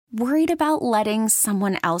Worried about letting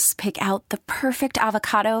someone else pick out the perfect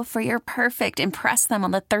avocado for your perfect impress them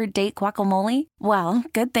on the third date guacamole? Well,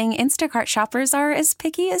 good thing Instacart shoppers are as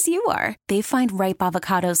picky as you are. They find ripe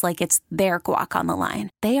avocados like it's their guac on the line.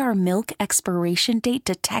 They are milk expiration date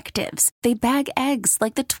detectives. They bag eggs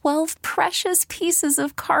like the 12 precious pieces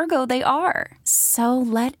of cargo they are. So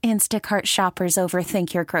let Instacart shoppers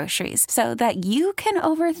overthink your groceries so that you can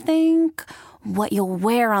overthink what you'll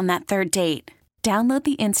wear on that third date. Download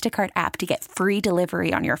the Instacart app to get free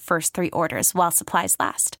delivery on your first 3 orders while supplies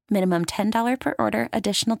last. Minimum $10 per order.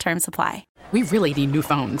 Additional terms apply. We really need new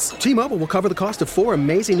phones. T-Mobile will cover the cost of 4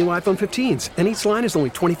 amazing new iPhone 15s, and each line is only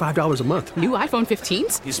 $25 a month. New iPhone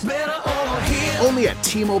 15s? It's better over here. Only at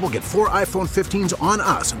T-Mobile, get 4 iPhone 15s on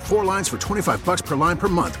us and 4 lines for $25 per line per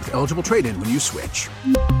month with eligible trade-in when you switch.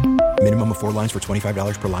 Minimum of 4 lines for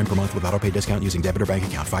 $25 per line per month with autopay discount using debit or bank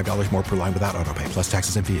account. $5 more per line without autopay, plus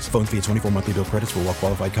taxes and fees. Phone fee at 24 monthly bill credits for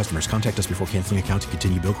well-qualified customers. Contact us before canceling account to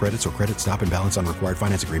continue bill credits or credit stop and balance on required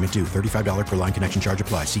finance agreement due. $35 per line connection charge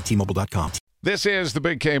applies. See T-Mobile.com. This is the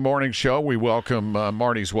Big K Morning Show. We welcome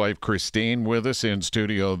Marty's wife, Kristine, with us in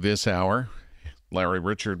studio this hour. Larry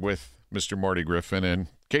Richard with Mr. Marty Griffin and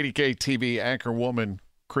KDK TV anchorwoman,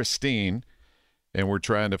 Kristine. And we're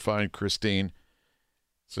trying to find Kristine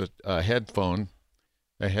a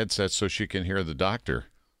headset so she can hear the doctor.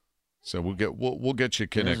 So we'll get you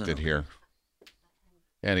connected here.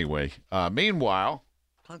 Anyway, meanwhile,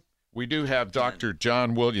 we do have Dr.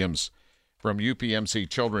 John Williams from UPMC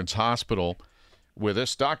Children's Hospital with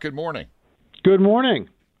us. Doc, good morning. Good morning.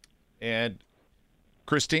 And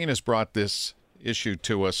Kristine has brought this issue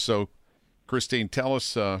to us. So, Kristine, tell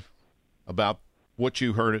us about what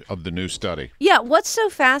you heard of the new study. Yeah, what's so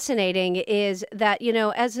fascinating is that,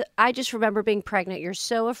 as I just remember being pregnant, you're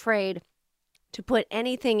so afraid to put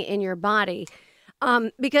anything in your body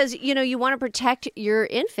because, you want to protect your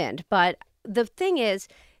infant. But the thing is,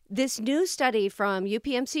 this new study from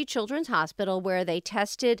UPMC Children's Hospital, where they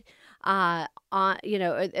tested, they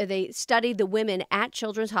studied the women at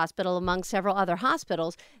Children's Hospital among several other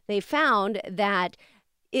hospitals, they found that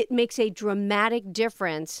it makes a dramatic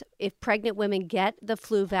difference if pregnant women get the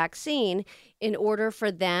flu vaccine in order for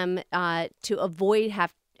them to avoid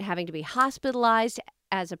having to be hospitalized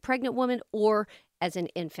as a pregnant woman or as an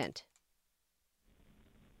infant.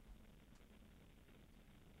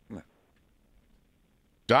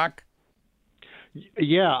 Doc?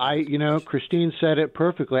 Yeah, Kristine said it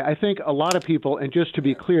perfectly. I think a lot of people, and just to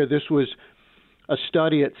be clear, this was a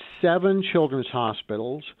study at 7 children's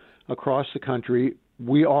hospitals across the country.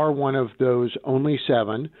 We are one of those only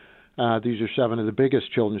 7. These are 7 of the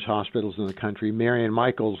biggest children's hospitals in the country. Marian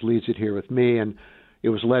Michaels leads it here with me, and it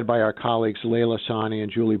was led by our colleagues Layla Sani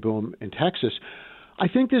and Julie Boom in Texas. I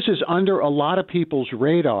think this is under a lot of people's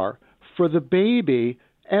radar. For the baby,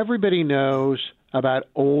 everybody knows about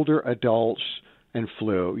older adults and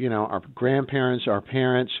flu, our grandparents, our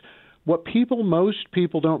parents. What most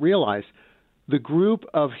people don't realize, the group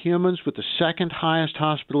of humans with the second highest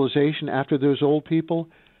hospitalization after those old people,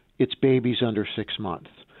 it's babies under 6 months.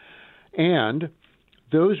 And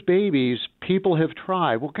those babies, people have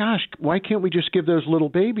tried, well, gosh, why can't we just give those little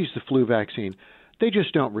babies the flu vaccine? They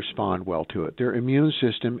just don't respond well to it. Their immune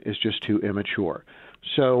system is just too immature.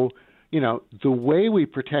 So, the way we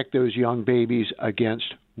protect those young babies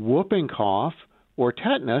against whooping cough or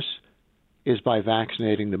tetanus is by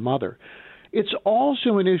vaccinating the mother. It's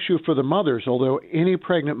also an issue for the mothers, although any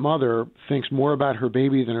pregnant mother thinks more about her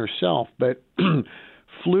baby than herself. But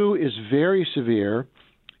flu is very severe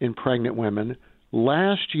in pregnant women.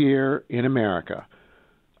 Last year in America,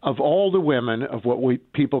 of all the women of what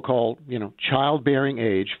people call, childbearing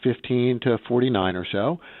age, 15 to 49 or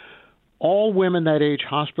so, all women that age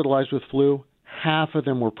hospitalized with flu, half of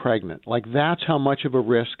them were pregnant. That's how much of a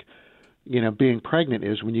risk, being pregnant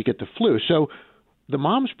is when you get the flu. So the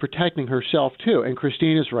mom's protecting herself too. And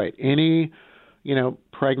Kristine is right. Any,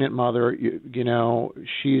 pregnant mother,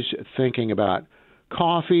 she's thinking about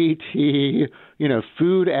coffee, tea,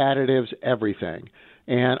 food additives, everything.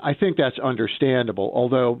 And I think that's understandable,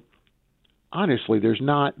 although honestly, there's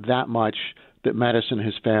not that much that medicine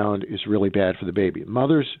has found is really bad for the baby.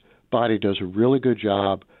 Mother's body does a really good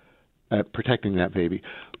job at protecting that baby.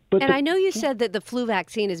 And I know you said that the flu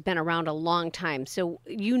vaccine has been around a long time, so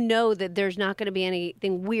you know that there's not going to be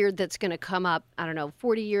anything weird that's going to come up,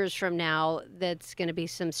 40 years from now that's going to be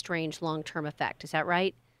some strange long-term effect. Is that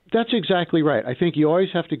right? That's exactly right. I think you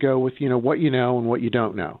always have to go with, what you know and what you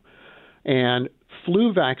don't know. And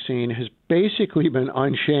flu vaccine has basically been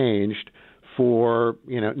unchanged for,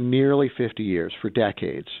 nearly 50 years, for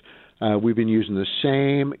decades. We've been using the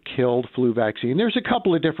same killed flu vaccine. There's a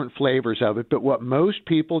couple of different flavors of it, but what most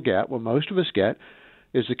people get, what most of us get,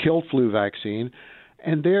 is the killed flu vaccine.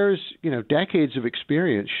 And there's, decades of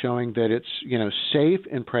experience showing that it's, safe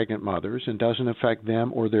in pregnant mothers and doesn't affect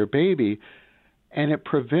them or their baby. And it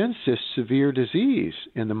prevents this severe disease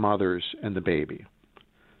in the mothers and the baby.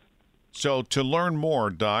 So to learn more,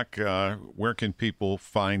 Doc, where can people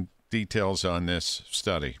find details on this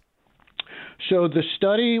study? So the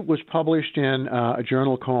study was published in a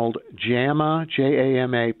journal called JAMA,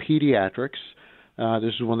 J-A-M-A, Pediatrics.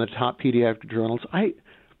 This is one of the top pediatric journals. I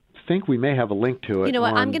think we may have a link to it. You know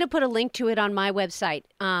what? I'm going to put a link to it on my website,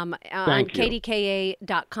 on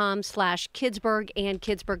kdka.com/Kidsburg and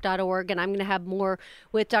kidsburg.org. And I'm going to have more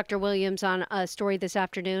with Dr. Williams on a story this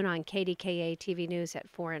afternoon on KDKA TV News at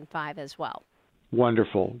 4 and 5 as well.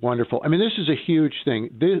 Wonderful, wonderful. I mean, this is a huge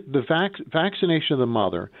thing. The vaccination of the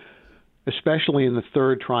mother, especially in the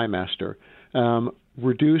third trimester,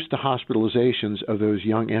 reduced the hospitalizations of those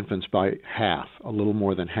young infants by half, a little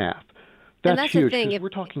more than half. That's huge. The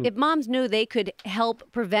thing. If moms knew they could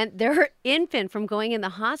help prevent their infant from going in the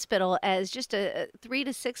hospital as just a 3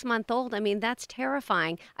 to 6 month old, I mean, that's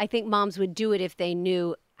terrifying. I think moms would do it if they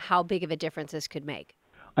knew how big of a difference this could make.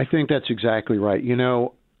 I think that's exactly right.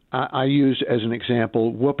 I use as an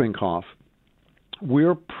example whooping cough.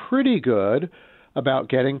 We're pretty good about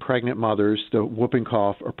getting pregnant mothers the whooping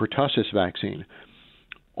cough or pertussis vaccine.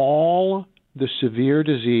 All the severe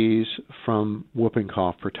disease from whooping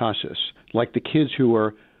cough pertussis, like the kids who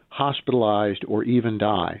are hospitalized or even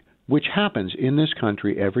die, which happens in this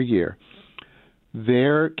country every year,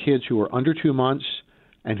 they're kids who are under 2 months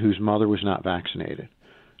and whose mother was not vaccinated.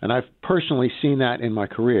 And I've personally seen that in my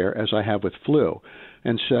career, as I have with flu.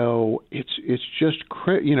 And so it's just,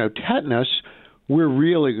 tetanus, we're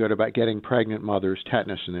really good about getting pregnant mothers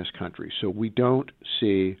tetanus in this country. So we don't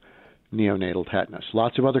see neonatal tetanus.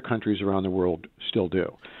 Lots of other countries around the world still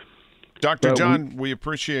do. Dr. John, we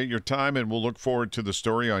appreciate your time, and we'll look forward to the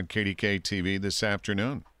story on KDK TV this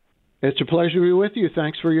afternoon. It's a pleasure to be with you.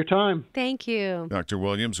 Thanks for your time. Thank you. Dr.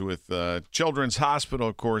 Williams with Children's Hospital,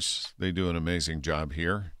 of course, they do an amazing job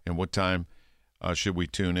here. And what time should we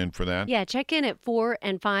tune in for that? Yeah, check in at 4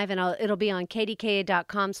 and 5, and it'll be on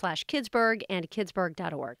kdka.com/Kidsburg and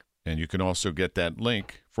kidsburg.org. And you can also get that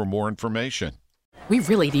link for more information. We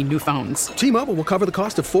really need new phones. T-Mobile will cover the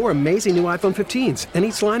cost of 4 amazing new iPhone 15s, and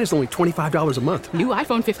each line is only $25 a month. New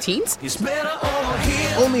iPhone 15s? It's better over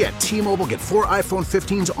here. Only at T-Mobile, get 4 iPhone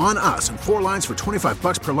 15s on us and 4 lines for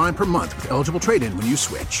 $25 per line per month with eligible trade-in when you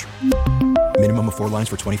switch. Minimum of 4 lines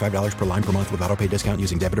for $25 per line per month with auto-pay discount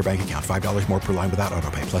using debit or bank account. $5 more per line without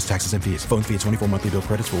auto-pay, plus taxes and fees. Phone fee at 24 monthly bill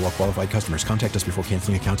credits for well-qualified customers. Contact us before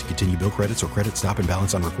canceling account to continue bill credits or credit stop and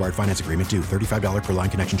balance on required finance agreement due. $35 per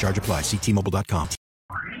line connection charge applies. See T-Mobile.com.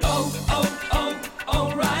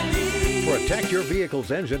 O'Reilly. Protect your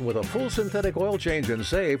vehicle's engine with a full synthetic oil change and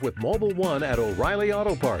save with Mobile One at O'Reilly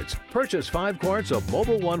Auto Parts. Purchase 5 quarts of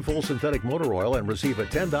Mobile One full synthetic motor oil and receive a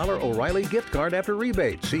 $10 O'Reilly gift card after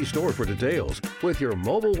rebate. See store for details. With your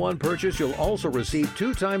Mobile One purchase, you'll also receive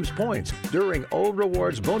 2 times points during O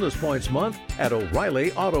Rewards Bonus Points Month at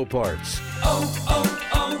O'Reilly Auto Parts.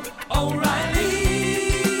 O'Reilly.